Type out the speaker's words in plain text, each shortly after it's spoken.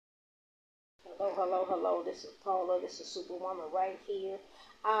Hello. This is Paula. This is Superwoman right here.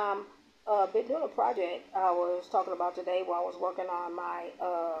 Been doing a project I was talking about today while I was working on my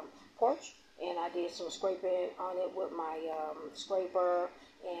porch, and I did some scraping on it with my scraper.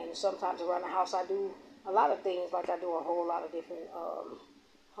 And sometimes around the house, I do a lot of things. Like I do a whole lot of different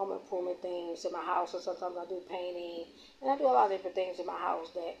home improvement things in my house, and sometimes I do painting, and I do a lot of different things in my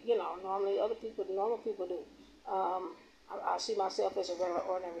house that normally normal people do. I see myself as a regular,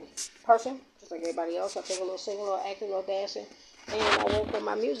 ordinary person, just like everybody else. I take a little singing, a little acting, a little dancing, and I work on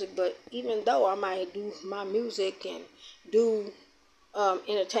my music. But even though I might do my music and do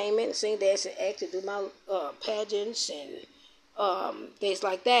entertainment, and sing, dance, and act, and do my pageants and things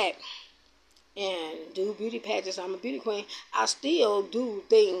like that, and do beauty pageants, I'm a beauty queen, I still do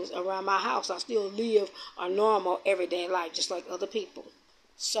things around my house. I still live a normal, everyday life, just like other people.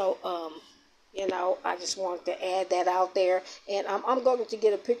 So, I just wanted to add that out there. And I'm going to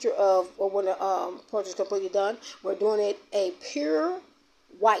get a picture of when the portrait is completely done. We're doing it a pure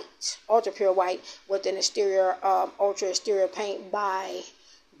white, ultra pure white, with an exterior, ultra exterior paint by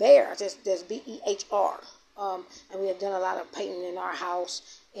Behr. That's Behr. And we have done a lot of painting in our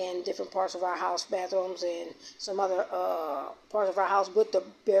house and different parts of our house, bathrooms, and some other parts of our house with the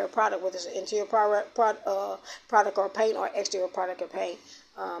Behr product, whether it's an interior product or paint, or exterior product or paint.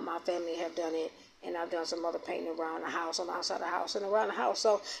 My family have done it, and I've done some other painting around the house, on the outside of the house, and around the house.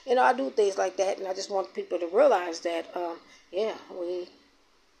 So, I do things like that, and I just want people to realize that,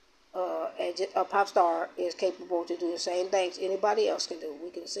 a pop star is capable to do the same things anybody else can do. We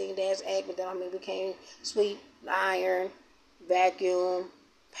can sing, dance, act, but then we can't sweep, iron, vacuum,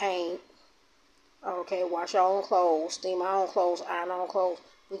 paint, wash our own clothes, steam our own clothes, iron our own clothes.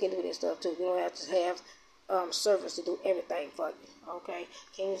 We can do this stuff too. We don't have to have servants to do everything for you. Okay,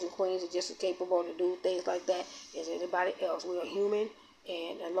 kings and queens are just as capable to do things like that as anybody else. We are human,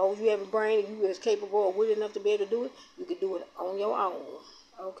 and as long as you have a brain and you are capable or willing enough to be able to do it, you can do it on your own.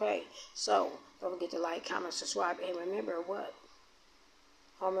 Okay, so don't forget to like, comment, subscribe, and remember what?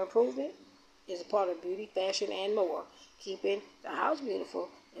 Home improvement is a part of beauty, fashion, and more. Keeping the house beautiful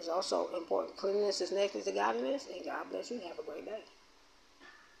is also important. Cleanliness is next to godliness, and God bless you. Have a great day.